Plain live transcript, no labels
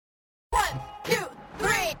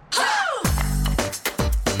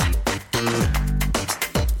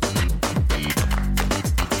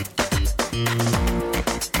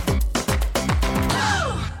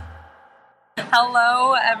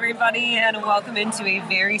Hello, everybody, and welcome into a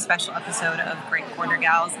very special episode of Great Quarter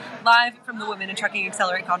Gals, live from the Women in Trucking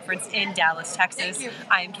Accelerate Conference in Dallas, Texas.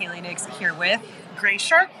 I am Kaylee Nix here with Grace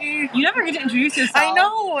Sharkey. You never get to introduce yourself. I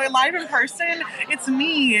know, live in person, it's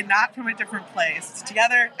me, not from a different place.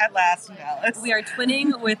 Together at last in Dallas. We are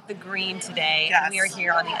twinning with the green today. Yes. And we are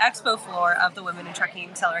here on the Expo floor of the Women in Trucking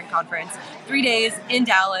Accelerate Conference. 3 days in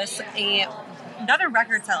Dallas, another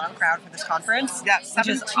record sellout crowd for this conference. Yeah, which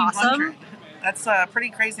is awesome. That's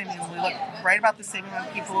pretty crazy. I mean, we look right about the same amount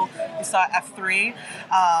of people we saw at F3.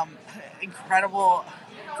 Incredible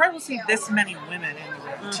to see this many women in the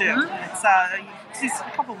room, too. It's you see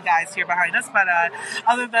a couple of guys here behind us, but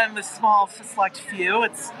other than the small select few,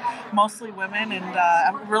 it's mostly women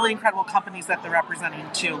and really incredible companies that they're representing,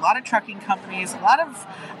 too. A lot of trucking companies, a lot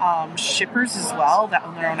of shippers as well that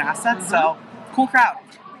own their own assets, so cool crowd.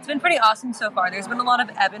 It's been pretty awesome so far. There's been a lot of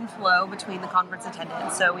ebb and flow between the conference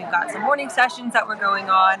attendance. So we've got some morning sessions that were going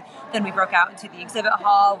on. Then we broke out into the exhibit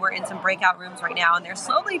hall. We're in some breakout rooms right now. And there's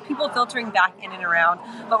slowly people filtering back in and around.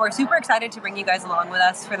 But we're super excited to bring you guys along with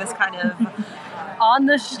us for this kind of on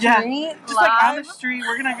the street. Yeah, just live. Like on the street.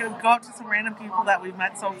 We're going to go up to some random people that we've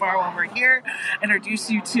met so far while we're here. Introduce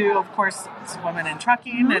you to, of course, women in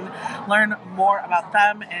trucking and learn more about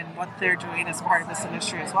them and what they're doing as part of this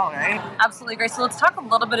industry as well, right? Absolutely, Grace. So let's talk a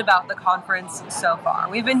little bit about the conference so far.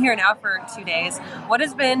 We've been here now for 2 days. What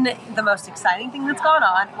has been the most exciting thing that's gone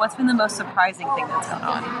on? What's been the most surprising thing that's gone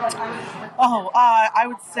on? I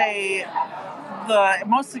would say the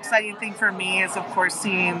most exciting thing for me is, of course,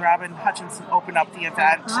 seeing Robin Hutchinson open up the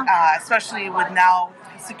event, especially with now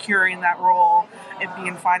securing that role, it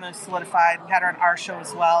being finally solidified. We had her on our show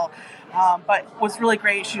as well. But what's really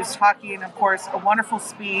great, she was talking, of course, a wonderful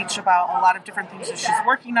speech about a lot of different things that she's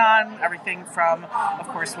working on, everything from, of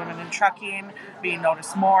course, women in trucking, being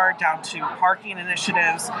noticed more, down to parking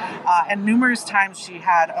initiatives. And numerous times she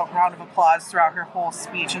had a round of applause throughout her whole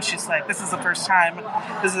speech, and she's like, this is the first time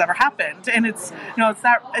this has ever happened. And it's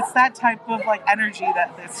that type of like energy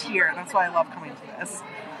that's here, and that's why I love coming to this.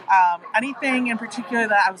 Anything in particular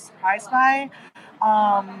that I was surprised by?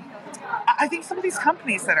 I think some of these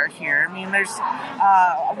companies that are here. I mean,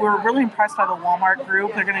 we're really impressed by the Walmart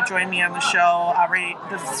group. They're going to join me on the show,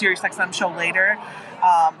 the SiriusXM show later,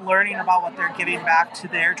 learning about what they're giving back to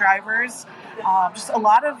their drivers. Just a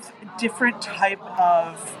lot of different type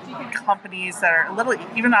of companies that are a little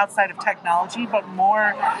even outside of technology, but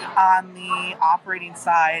more on the operating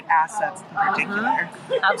side, assets in particular.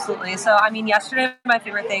 Absolutely. So, I mean, yesterday my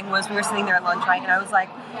favorite thing was we were sitting there at lunch, right, and I was like,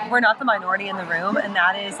 we're not the minority in the room, and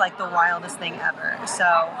that is like the wildest thing ever.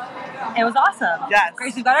 So, it was awesome. Yes.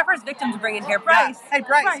 Grace, we've got our first victim to bring in here. Bryce. Yeah. Hey,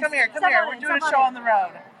 Bryce, come here. We're doing a show on the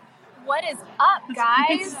road. What is up,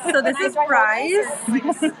 guys? So this is Bryce.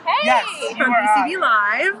 Hey! Yes, From BCB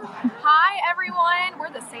Live. Hi, everyone. We're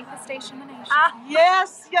the safest station in the nation.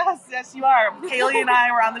 Yes, you are. Kaylee and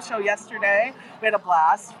I were on the show yesterday. We had a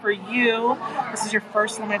blast. For you, this is your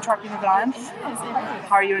first limited trucking event. It is.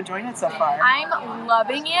 How are you enjoying it so far? I'm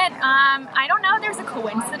loving it. I don't know if there's a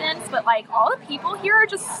coincidence, but like all the people here are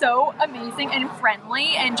just so amazing and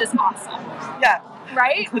friendly and just awesome. Yeah.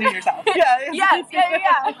 Right? Including yourself. Yeah. Yes.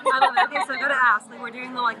 I love it. Okay, so I gotta ask, like, we're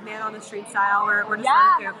doing the like man on the street style. We're just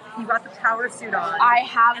running through. You got the power suit on. I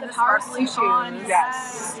have and the power sparkly suit on.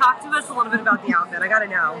 Yes. Talk to us a little bit about the outfit. I gotta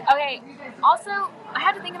know. Okay. Also, I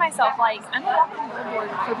had to think to myself, like, I'm the walking billboard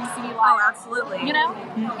for BCB Live. Oh, absolutely. You know?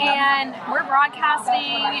 And we're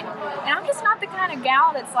broadcasting, and I'm just not the kind of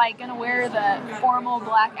gal that's, like, going to wear the formal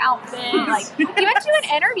black outfit. Like, even to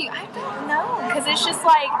an interview, I don't know. Because it's just,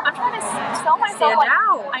 like, I'm trying to sell myself, like,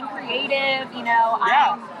 I'm creative, you know,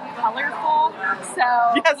 I'm colorful. So,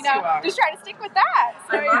 yes, you know, just try to stick with that.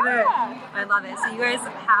 So, I love it. So you guys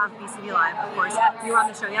have BCB Live, of course. Yes. You were on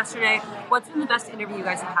the show yesterday. What's been the best interview you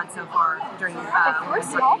guys have had so far during Of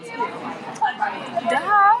course, y'all do.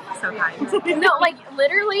 Duh. So kind. No, like,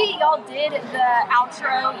 literally, y'all did the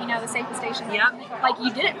outro, you know, the safest station. Yep. Like,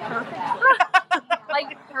 you did it perfectly.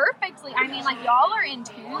 Like, perfectly. I mean, like, y'all are in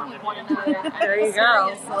tune with one another. There you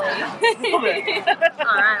go. Seriously. All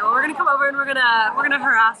right. Well, we're gonna come over and we're gonna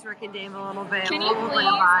harass Rick and Dave a little bit. Can you please?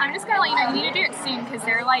 I'm just gonna let you know, you need to do it soon because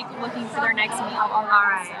they're like looking for their next meal already. All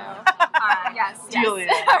right. So. All right. Yes. Julia.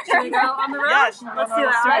 Should we go on the road? Yes. Let's do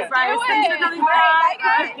that. Let's Bryce, do thanks it. for coming All right,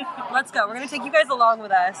 back. bye, guys. Let's go. We're gonna take you guys along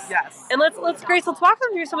with us. Yes. And let's Grace, let's walk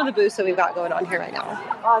them through some of the booths that we've got going on here right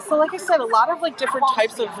now. So like I said, a lot of like different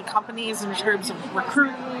types of companies in terms of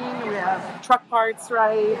recruiting. We have truck parts,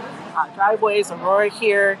 right? Driveways, Aurora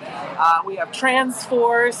here. We have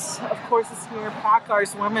Transforce, of course, is here.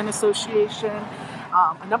 PACCAR's Women Association.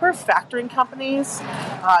 a number of factoring companies.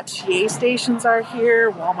 TA stations are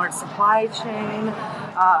here, Walmart supply chain,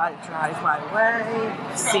 Drive My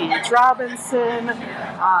Way, C.H. Robinson,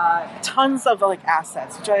 tons of like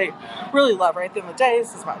assets, which I really love. Right at the end of the day,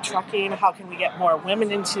 this is about trucking. How can we get more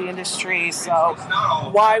women into the industry? So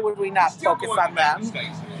why would we not focus on them?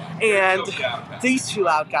 And these two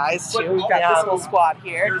loud guys, too. We've got this whole squad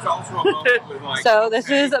here. So this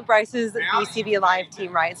is Bryce's BCB Live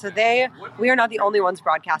team, right? So we are not the only ones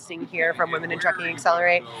broadcasting here from Women in Trucking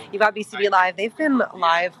Accelerate. You've got BCB Live. They've been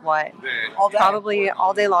live, probably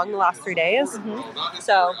all day long the last 3 days. Mm-hmm.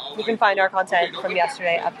 So you can find our content from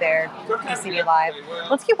yesterday up there, BCB Live.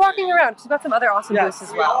 Let's keep walking around. We've got some other awesome booths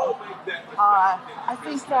as well. I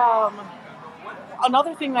think...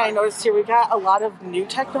 another thing that I noticed here, we got a lot of new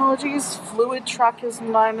technologies. Fluid Truck is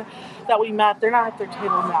one that we met. They're not at their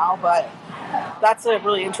table now, but that's a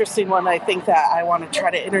really interesting one. I think that I want to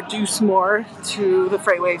try to introduce more to the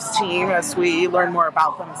FreightWaves team as we learn more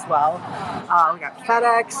about them as well. We got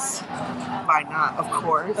FedEx, why not, of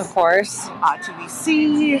course. Of course.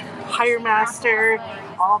 TVC, HireMaster,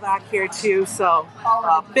 all back here too. So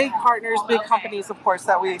big partners, big companies, of course,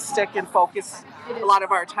 that we stick and focus a lot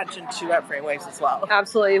of our attention to at FreightWaves as well.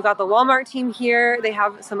 Absolutely. We've got the Walmart team here. They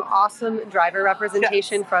have some awesome driver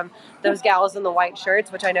representation from those gals in the white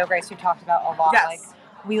shirts, which I know, Grace, we've talked about a lot. Yes.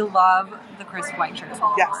 Like, we love the crisp white shirts.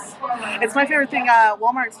 Yes. It's my favorite thing.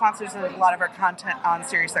 Walmart sponsors a lot of our content on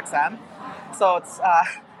SiriusXM. So it's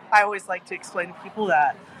I always like to explain to people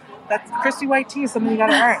that crispy white tea is something you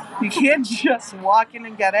gotta earn. You can't just walk in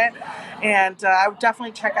and get it. And I would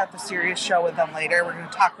definitely check out the Sirius show with them later. We're going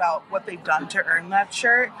to talk about what they've done to earn that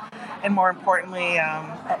shirt, and more importantly,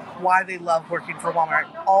 why they love working for Walmart.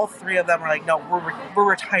 All three of them are like, no, we're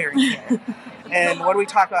retiring here. And what do we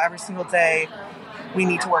talk about every single day? We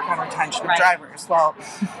need to work on retention of drivers. Well,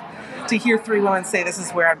 to hear three women say this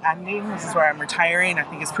is where I'm ending, this is where I'm retiring, I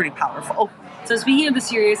think is pretty powerful. So speaking of the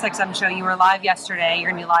SiriusXM show, you were live yesterday.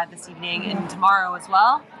 You're going to be live this evening and tomorrow as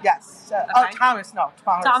well? Yes. Okay. Thomas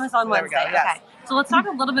on Wednesday. Yes. Okay. So let's talk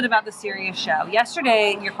a little bit about the Sirius show.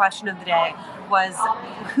 Yesterday, your question of the day was,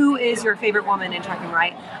 who is your favorite woman in trucking,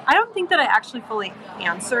 right? I don't think that I actually fully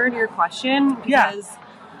answered your question because...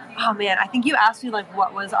 Oh man, I think you asked me like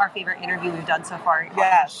what was our favorite interview we've done so far on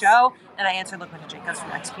the show, and I answered Liquid Jacobs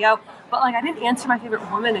from Expo. But like I didn't answer my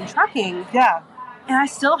favorite woman in trucking. Yeah. And I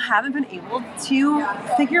still haven't been able to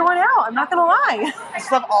figure one out. I'm not gonna lie. You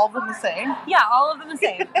still have all of them the same? Yeah, all of them the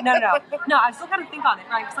same. No. I still gotta think on it,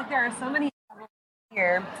 right? Because like there are so many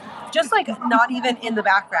here, just like not even in the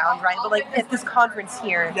background, right? But like at this conference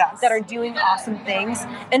here that are doing awesome things,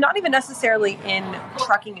 and not even necessarily in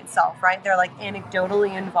trucking itself, right? They're like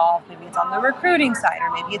anecdotally involved. Maybe it's on the recruiting side, or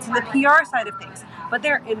maybe it's in the PR side of things. But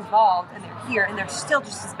they're involved, and they're here, and they're still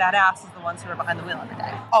just as badass as the ones who are behind the wheel every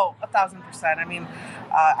day. Oh, 1,000%. I mean,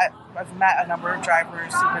 I've met a number of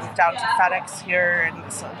drivers who've been down to FedEx here,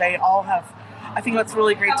 and so they all have. I think that's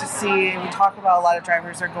really great to see. We talk about a lot of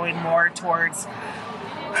drivers are going more towards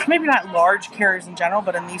maybe not large carriers in general,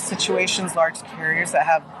 but in these situations, large carriers that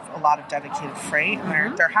have a lot of dedicated freight,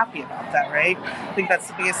 and they're happy about that, right? I think that's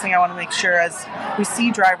the biggest thing I want to make sure as we see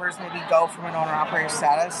drivers maybe go from an owner-operator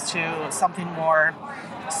status to something more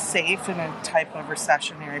safe in a type of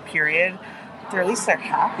recessionary period. At least they're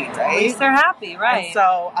happy, right? At least they're happy, right? And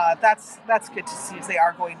so that's good to see as they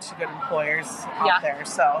are going to good employers out there.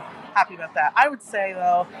 So happy about that. I would say,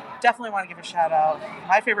 though, definitely want to give a shout out.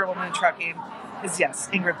 My favorite woman in trucking is,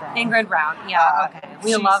 Ingrid Brown. Ingrid Brown, yeah, okay.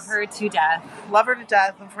 We love her to death. Love her to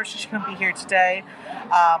death. Unfortunately, she couldn't be here today,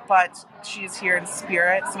 but she's here in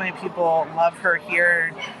spirit. So many people love her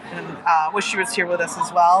here and wish she was here with us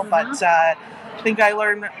as well. Mm-hmm. But I think I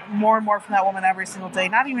learn more and more from that woman every single day.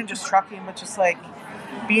 Not even just trucking, but just like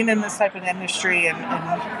being in this type of industry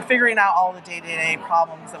and figuring out all the day-to-day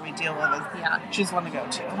problems that we deal with. She's one to go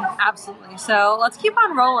to. Absolutely. So let's keep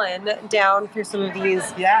on rolling down through some of these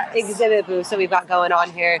exhibit booths that we've got going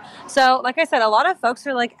on here. So like I said, a lot of folks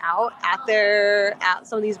are like out at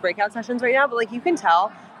some of these breakout sessions right now, but like you can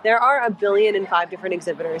tell, there are 1,005 different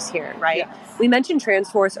exhibitors here, right? Yes. We mentioned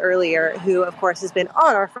Transforce earlier, who of course has been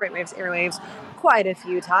on our FreightWaves airwaves quite a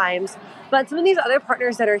few times. But some of these other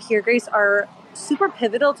partners that are here, Grace, are super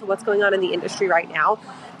pivotal to what's going on in the industry right now.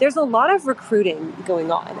 There's a lot of recruiting going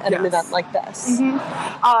on at an event like this.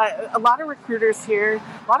 Mm-hmm. A lot of recruiters here,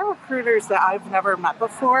 a lot of recruiters that I've never met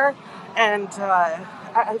before. And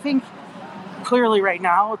I think clearly right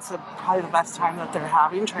now it's probably the best time that they're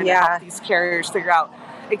having, trying to help these carriers figure out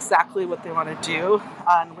exactly what they want to do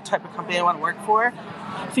and what type of company they want to work for.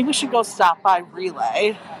 think we should go stop by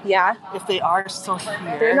Relay Yeah. if they are still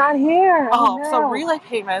here. They're not here. Oh, no. so Relay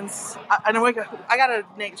Payments, I know I got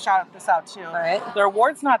to shout this out too. All right. Their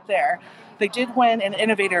award's not there. They did win an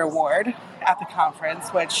Innovator Award at the conference,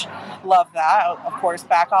 which love that. Of course,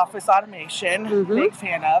 back office automation, big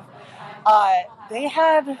fan of. They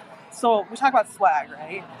had, so we talk about swag,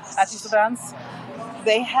 right? At these events.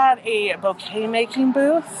 They had a bouquet making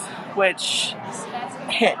booth, which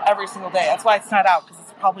hit every single day. That's why it's not out, because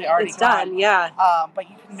it's probably already done. Yeah. But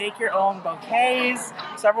you can make your own bouquets.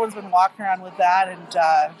 So everyone's been walking around with that. And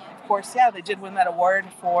of course, yeah, they did win that award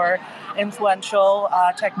for influential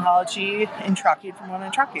technology in trucking from women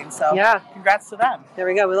in trucking. So congrats to them. There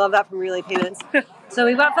we go. We love that from Relay Payments. So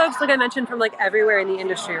we've got folks, like I mentioned, from like everywhere in the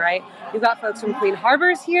industry, right? We've got folks from Clean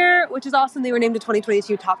Harbors here, which is awesome. They were named a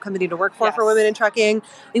 2022 top company to work for women in trucking.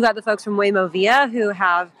 We've got the folks from Waymo Via who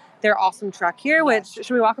have their awesome truck here, which,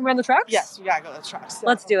 should we walk around the trucks? Yes, we gotta go to the trucks. Yeah,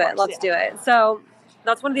 Let's do it. So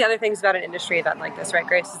that's one of the other things about an industry event like this, right,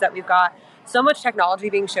 Grace, is that we've got so much technology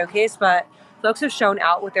being showcased, but folks have shown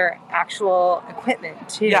out with their actual equipment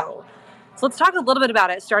too. Yeah. So let's talk a little bit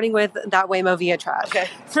about it, starting with that Waymo Via truck. Okay,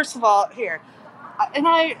 first of all, here. And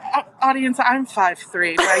audience, I'm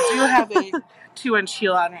 5'3", but I do have a 2-inch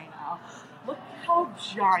heel on right now. Look how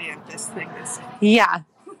giant this thing is. Yeah.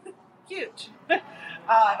 Huge.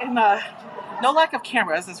 And no lack of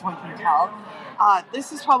cameras, as one can tell.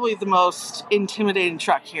 This is probably the most intimidating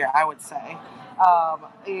truck here, I would say.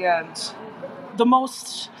 And the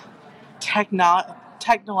most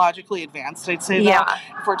technologically advanced, I'd say, though,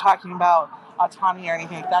 if we're talking about autonomy or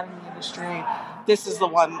anything like that in the industry. This is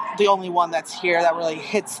the only one that's here that really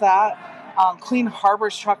hits that. Clean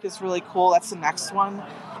Harbors truck is really cool. That's the next one.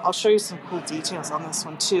 I'll show you some cool details on this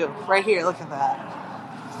one too. Right here, look at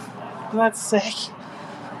that. That's sick.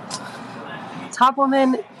 Top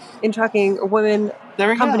woman in trucking, or women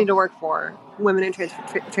company go. to work for, women in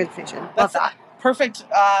transportation. That's Love that. Perfect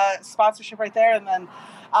sponsorship right there. And then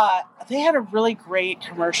they had a really great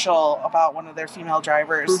commercial about one of their female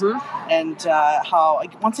drivers and how,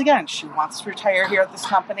 once again, she wants to retire here at this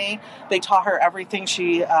company. They taught her everything.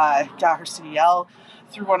 She got her CDL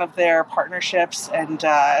through one of their partnerships and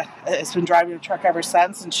has been driving a truck ever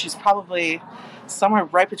since. And she's probably somewhere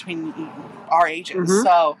right between our ages.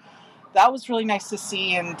 So that was really nice to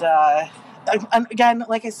see. And again,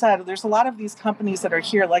 like I said, there's a lot of these companies that are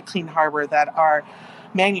here, like Clean Harbor, that are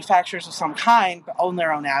manufacturers of some kind, but own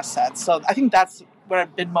their own assets. So I think that's what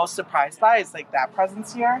I've been most surprised by, is like that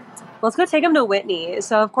presence here. Let's go take them to Whitney.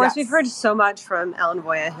 So, of course, we've heard so much from Ellen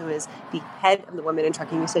Voya, who is the head of the Women in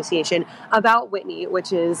Trucking Association, about Whitney,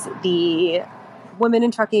 which is the Women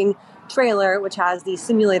in Trucking trailer, which has the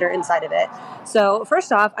simulator inside of it. So,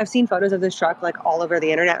 first off, I've seen photos of this truck like all over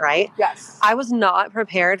the internet, right? Yes. I was not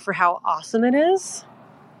prepared for how awesome it is.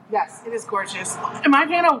 Yes, it is gorgeous. Am I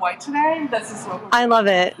Vanna White today? This is so I love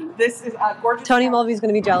it. This is gorgeous. Tony Mulvey's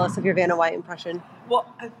going to be jealous of your Vanna White impression.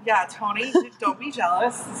 Well, yeah, Tony, don't be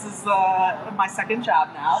jealous. This is my second job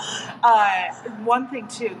now. One thing,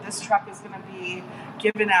 too, this truck is going to be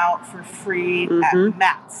given out for free at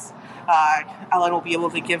MATS. Ellen will be able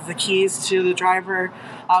to give the keys to the driver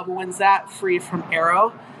who wins that, free from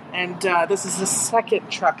Arrow. And this is the second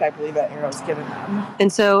truck, I believe, that Arrow's given them.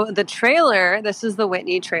 And so the trailer, this is the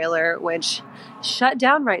Whitney trailer, which shut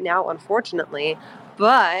down right now, unfortunately.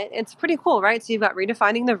 But it's pretty cool, right? So you've got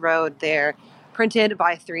Redefining the Road there, printed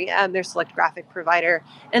by 3M, their select graphic provider.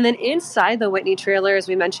 And then inside the Whitney trailer, as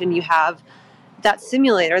we mentioned, you have that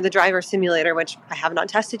simulator, the driver simulator, which I have not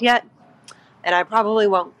tested yet. And I probably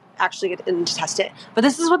won't actually get in to test it. But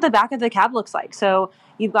this is what the back of the cab looks like. So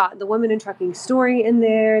you've got the Women in Trucking story in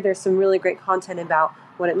there. There's some really great content about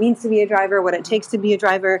what it means to be a driver, what it takes to be a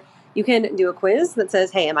driver. You can do a quiz that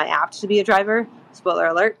says, hey, am I apt to be a driver? Spoiler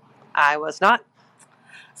alert, I was not.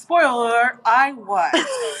 Spoiler alert, I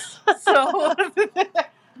was. So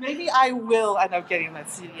maybe I will end up getting that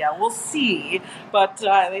CDL. We'll see. But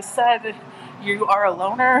they said you are a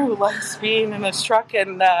loner who likes being in this truck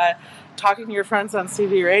and talking to your friends on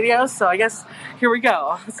CB radio, so I guess here we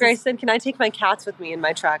go. Grace said, can I take my cats with me in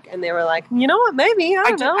my truck? And they were like, you know what, maybe, I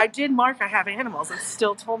don't know. I did mark I have animals. It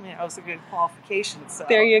still told me I was a good qualification, so.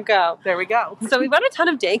 There you go. There we go. So we've got a ton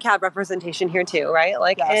of day cab representation here too, right?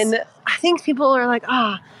 Like, yes. And I think people are like,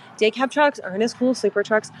 day cab trucks aren't as cool as sleeper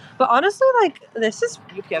trucks. But honestly, like, this is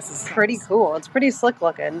UPS is pretty cool. It's pretty slick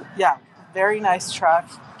looking. Yeah, very nice truck.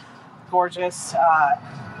 Gorgeous.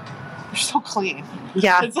 They're so clean.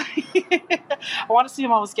 Yeah. It's like, I want to see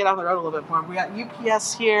them almost get on the road a little bit more. We got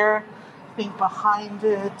UPS here, I think behind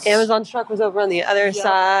it. Amazon truck was over on the other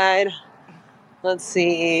side. Let's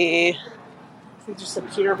see. I think just a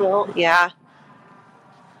Peterbilt. Yeah.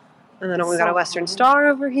 And then we got a Western Star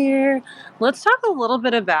over here. Let's talk a little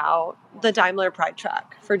bit about the Daimler Pride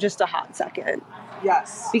truck for just a hot second.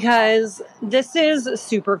 Yes. Because this is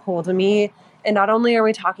super cool to me. And not only are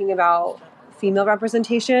we talking about female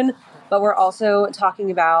representation, but we're also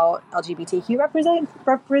talking about LGBTQ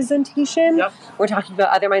representation. Yep. We're talking about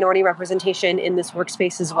other minority representation in this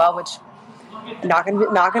workspace as well, which, not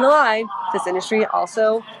gonna lie, this industry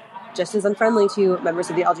also just as unfriendly to members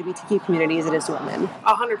of the LGBTQ community as it is to women.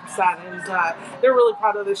 100%. And they're really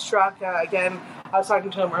proud of this truck. Again, I was talking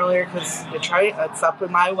to them earlier because it's up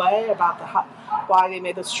in my way about why they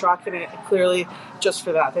made this truck, and it clearly just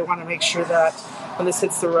for that. They want to make sure that when this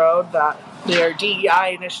hits the road that their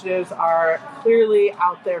DEI initiatives are clearly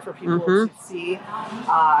out there for people to see.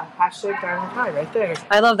 Hashtag Diamond Pride right there.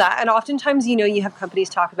 I love that. And oftentimes, you have companies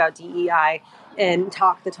talk about DEI and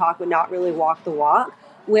talk the talk but not really walk the walk.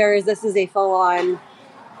 Whereas this is a full-on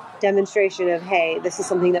demonstration of, hey, this is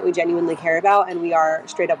something that we genuinely care about, and we are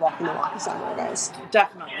straight up walking the walk somewhere, guys.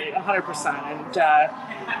 Definitely, 100%. And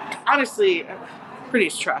honestly,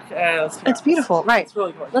 prettiest truck. It's beautiful, right? It's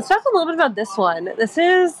really gorgeous. Let's talk a little bit about this one. This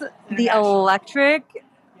is the electric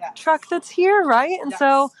truck that's here, right? And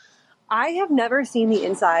so I have never seen the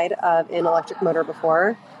inside of an electric motor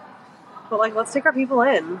before, but let's take our people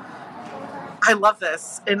in. I love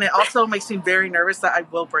this, and it also makes me very nervous that I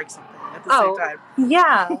will break something at the same time.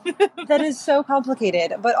 Yeah, that is so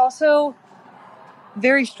complicated, but also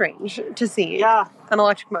very strange to see. Yeah, an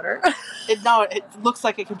electric motor. It looks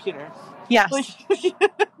like a computer. Yes, 100%.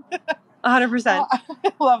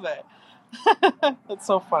 I love it. That's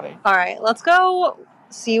so funny. All right, let's go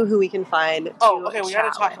see who we can find. Okay, we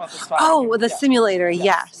got to talk about this spot. The simulator.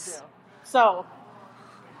 Yes. So,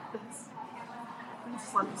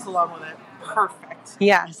 let's let this along with it. Perfect.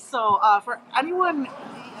 Yes. So, for anyone,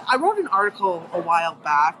 I wrote an article a while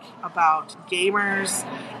back about gamers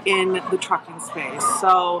in the trucking space.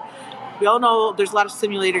 So, we all know there's a lot of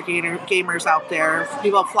simulator gamers out there.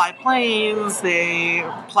 People fly planes, they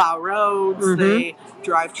plow roads, they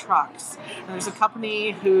drive trucks. And there's a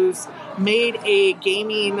company who's made a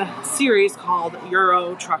gaming series called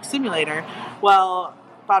Euro Truck Simulator. Well,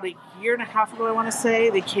 about a year and a half ago, I want to say,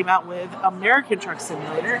 they came out with American Truck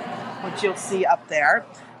Simulator, which you'll see up there.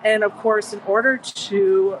 And of course, in order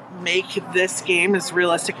to make this game as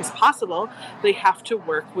realistic as possible, they have to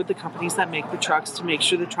work with the companies that make the trucks to make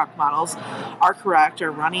sure the truck models are correct, are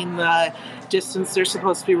running the distance they're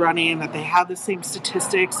supposed to be running, that they have the same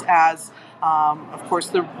statistics as, of course,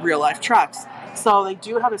 the real-life trucks. So they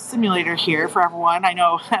do have a simulator here for everyone. I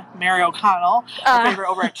know Mary O'Connell, our favorite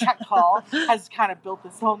over at Check Call, has kind of built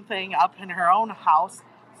this own thing up in her own house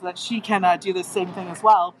so that she can do the same thing as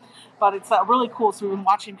well. But it's really cool. So we've been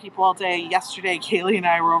watching people all day. Yesterday, Kaylee and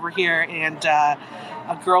I were over here, and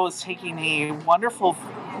a girl was taking a wonderful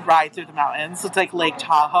ride through the mountains. It's like Lake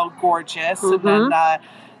Tahoe, gorgeous. And then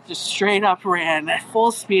just straight up ran at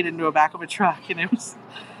full speed into the back of a truck. And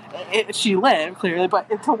she lived, clearly, but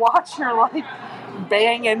to watch her,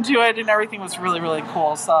 bang into it and everything was really, really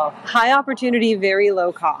cool. So high opportunity, very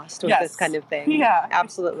low cost with this kind of thing. Yeah.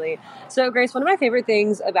 Absolutely. So, Grace, one of my favorite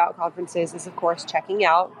things about conferences is, of course, checking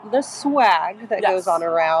out the swag that goes on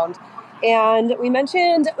around. And we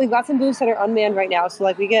mentioned we've got some booths that are unmanned right now.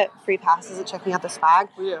 So, we get free passes at checking out the swag.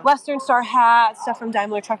 Yeah. Western Star hat, stuff from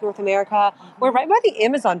Daimler Truck North America. We're right by the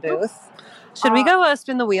Amazon booth. Should we go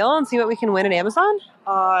spin the wheel and see what we can win at Amazon?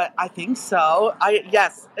 I think so.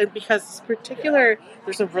 Yes, and because this particular,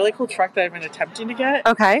 there's a really cool truck that I've been attempting to get.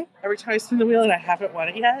 Okay. Every time I spin the wheel and I haven't won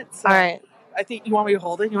it yet. So all right. I think you want me to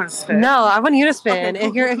hold it. You want to spin? No, I want you to spin. Okay,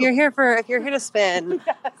 cool. If you're here to spin.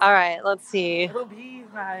 Yes. All right. Let's see. It'll be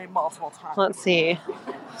my multiple times. Let's see.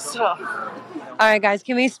 So. All right, guys.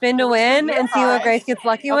 Can we spin to win and see what Grace gets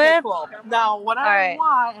lucky with? Cool. Now, what I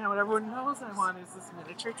want, and what everyone knows I want, is this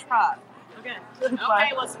miniature truck. Okay,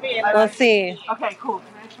 let's spin. Let's see. Okay, cool. Can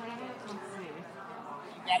I try it? Let's see.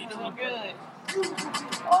 You got it doing good.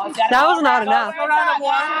 That was not enough. Go down to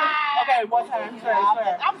one. Okay, one time.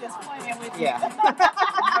 Sorry. I'm just playing with you. Yeah.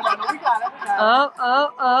 We got it.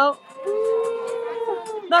 Oh.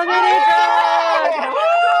 The mini truck!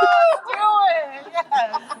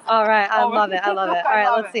 Yes. All right, I love it. All right,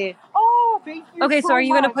 let's see. Oh, thank you. Okay, so are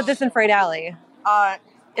you going to put this in Freight Alley?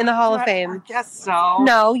 In the Hall of Fame? I guess so.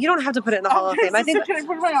 No, you don't have to put it in the Hall of Fame. Can I put it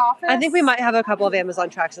in my office? I think we might have a couple of Amazon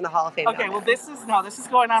tracks in the Hall of Fame. Okay, well this is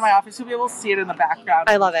going on in my office. You'll be able to see it in the background.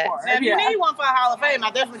 I love it. Now, if you need one for a Hall of Fame,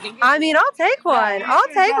 I definitely can get I mean, I'll take one. I'll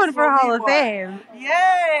take one for Hall of Fame.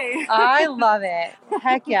 Yay! I love it.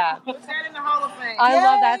 Heck yeah. Put that in the Hall of Fame. I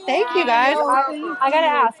love that. Thank you, guys. I gotta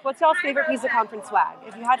ask, what's y'all's favorite piece of conference swag?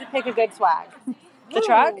 If you had to pick a good swag. The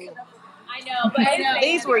truck? I know, but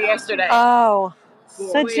These were yesterday. Oh,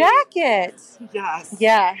 the jacket. Yes.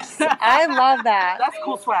 Yes, I love that. That's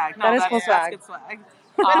cool swag. No, That is cool swag. That's good swag.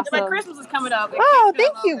 Awesome. But Christmas is coming up. Oh,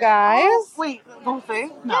 thank you guys. Oh, wait, the whole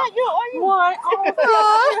thing? No. Yeah, you. What?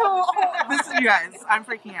 Oh, thank you. This is you guys. I'm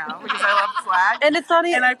freaking out because I love swag. And it's not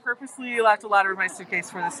even. And I purposely left a letter in my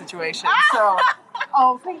suitcase for this situation. So,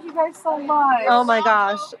 oh, thank you guys so much. Oh my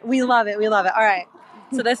gosh, we love it. We love it. All right,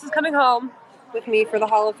 so this is coming home with me for the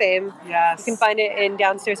Hall of Fame. Yes. You can find it in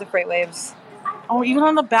downstairs of Freight Waves. Oh, even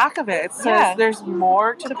on the back of it, it says Yeah. there's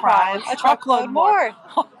more to prime. A truckload more.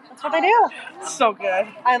 That's what they do. So good.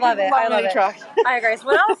 I love it. I love it. Truck. All right, Grace.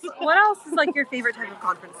 What else? What else is like your favorite type of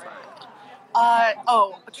conference?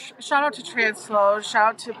 Shout out to Transflow. Shout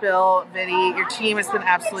out to Bill, Vinny. Your team has been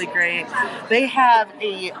absolutely great. They have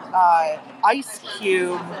a ice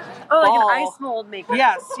cube. Oh, ball. like an ice mold maker.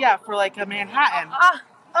 Yes, yeah, for like a Manhattan.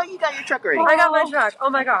 Oh, you got your truck ready. I got my truck. Oh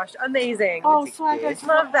my gosh, amazing. Oh, so I guys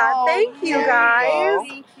Love that. Thank you guys.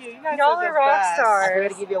 Thank you. You guys Y'all are are the rock best. stars. I'm going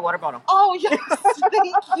to give you a water bottle. Oh yes,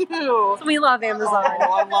 thank you. We love Amazon.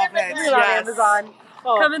 Oh, I love it. We love Amazon.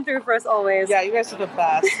 Oh. Coming through for us always. Yeah, you guys are the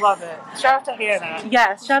best. Love it. Shout out to Hannah.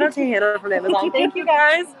 Yes, shout out to Hannah from Amazon. Thank you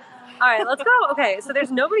guys. All right, let's go. Okay, so there's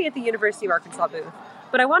nobody at the University of Arkansas booth,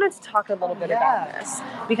 but I wanted to talk a little bit about this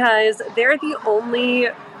because they're the only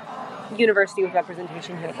university with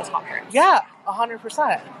representation here at this conference. Yeah,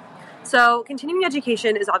 100%. So continuing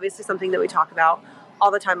education is obviously something that we talk about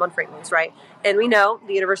all the time on FreightWaves, right? And we know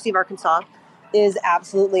the University of Arkansas is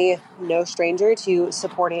absolutely no stranger to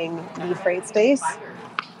supporting the freight space.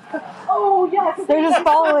 Oh yes, They're just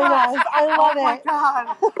following us. I love oh my it.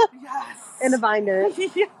 God. Yes. In a binder.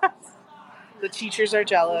 Yes. The teachers are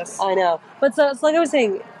jealous. I know. But so like I was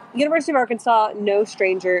saying, University of Arkansas, no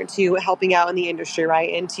stranger to helping out in the industry,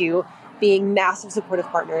 right? And to being massive supportive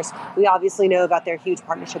partners. We obviously know about their huge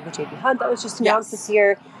partnership with JP Hunt that was just announced this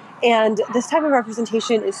year. And this type of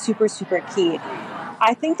representation is super, super key.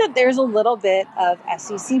 I think that there's a little bit of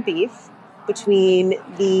SEC beef between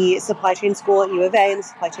the supply chain school at U of A and the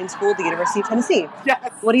supply chain school at the University of Tennessee.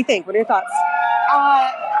 Yes. What do you think? What are your thoughts?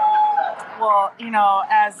 Well, you know,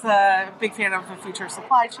 as a big fan of the future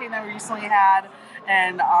supply chain that we recently had,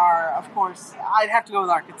 and of course, I'd have to go with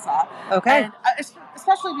Arkansas. Okay. And,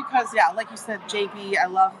 especially because, like you said, JP, I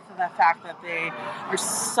love the fact that they are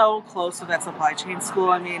so close to that supply chain school.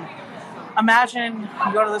 I mean, imagine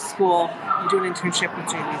you go to the school, you do an internship with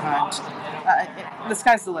JP Hunt. The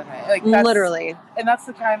sky's the limit. Like Literally. And that's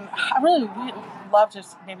the kind I really love to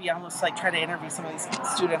maybe almost like try to interview some of these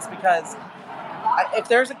students because if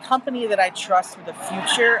there's a company that I trust for the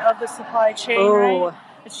future of the supply chain, right,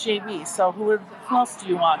 it's JB. So who else do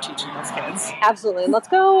you want teaching those kids? Absolutely. Let's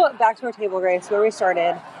go back to our table, Grace, where we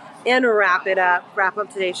started, and wrap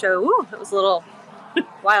up today's show. Ooh, it was a little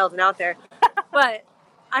wild and out there. But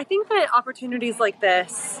I think that opportunities like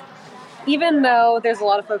this, even though there's a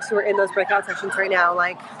lot of folks who are in those breakout sessions right now,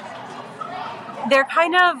 like, they're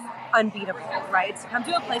kind of unbeatable, right? To come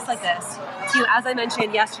to a place like this, as I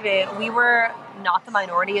mentioned yesterday, we were not the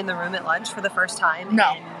minority in the room at lunch for the first time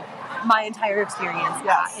in my entire experience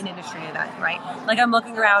at an industry event, right? Like, I'm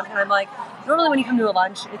looking around and I'm like, normally when you come to a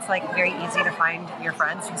lunch, it's like very easy to find your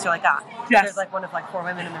friends because you're like, there's like one of like 4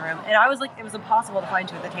 women in the room. And I was like, it was impossible to find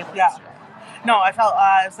you at the table yesterday. No, I felt,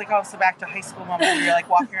 it was like also back to high school moment where you're like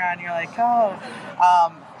walking around and you're like,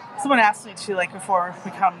 someone asked me to, like, before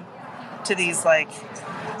we come to these, like,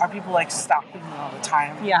 are people like stopping me all the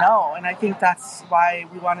time? Yeah. No, and I think that's why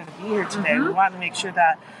we wanted to be here today. We wanted to make sure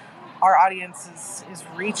that our audience is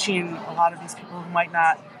reaching a lot of these people who might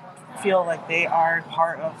not feel like they are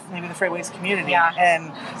part of maybe the FreightWaves community,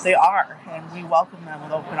 and they are, and we welcome them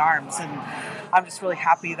with open arms. And I'm just really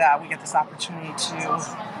happy that we get this opportunity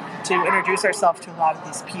to introduce ourselves to a lot of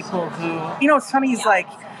these people who, you know, it's funny, is like,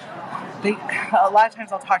 a lot of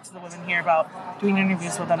times I'll talk to the women here about doing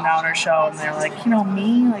interviews with them now on our show, and they're like, you know,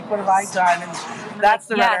 me, like, what have I done? And that's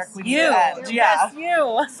the rhetoric we get. Yes,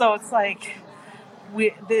 you. So it's like,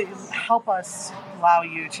 they help us allow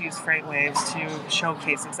you to use FreightWaves to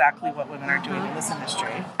showcase exactly what women are doing in this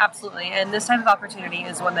industry. Absolutely. And this type of opportunity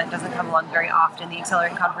is one that doesn't come along very often. The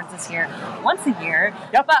Accelerate Conference is here once a year.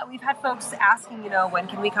 Yep. But we've had folks asking, you know, when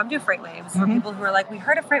can we come to FreightWaves? For people who are like, we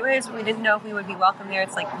heard of FreightWaves, but we didn't know if we would be welcome there.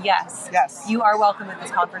 It's like, yes. You are welcome at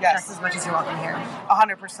this conference just as much as you're welcome here.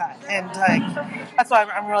 100%. And that's why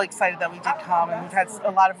I'm really excited that we did come. And we've had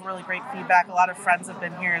a lot of really great feedback. A lot of friends have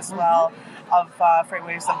been here as well of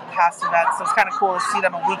FreightWaves of past events. So it's kind of cool to see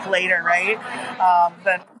them a week later, right?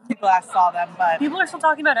 Glass saw them, but People are still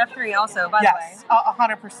talking about F3 also, by yes, the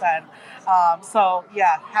way. 100%. So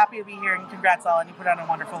yeah, happy to be here, and congrats, Ellen. You put on a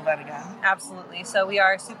wonderful event again. Absolutely. So we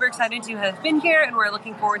are super excited to have been here, and we're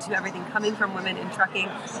looking forward to everything coming from Women in Trucking.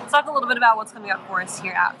 Let's talk a little bit about what's coming up for us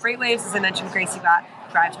here at FreightWaves. As I mentioned, Grace, you got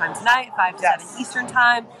drive time tonight, 5 to 7 Eastern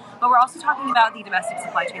time. But we're also talking about the Domestic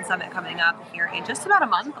Supply Chain Summit coming up here in just about a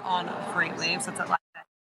month on FreightWaves. So it's at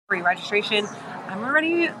free registration. I'm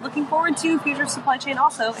already looking forward to Future Supply Chain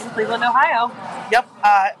also in Cleveland, Ohio. Yep.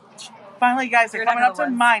 Finally, you guys are Your coming neck up of the to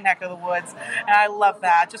woods. my neck of the woods, and I love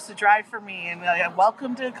that. Just to drive for me, and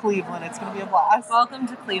welcome to Cleveland. It's going to be a blast. Welcome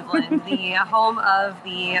to Cleveland, the home of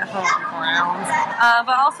the home Browns.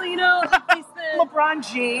 But also, you know, the place that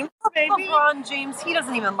LeBron James, baby. LeBron James, he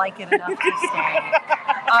doesn't even like it enough to stay.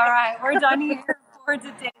 All right, we're done here for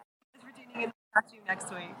today. Thanks for tuning in. Catch you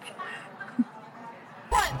next week.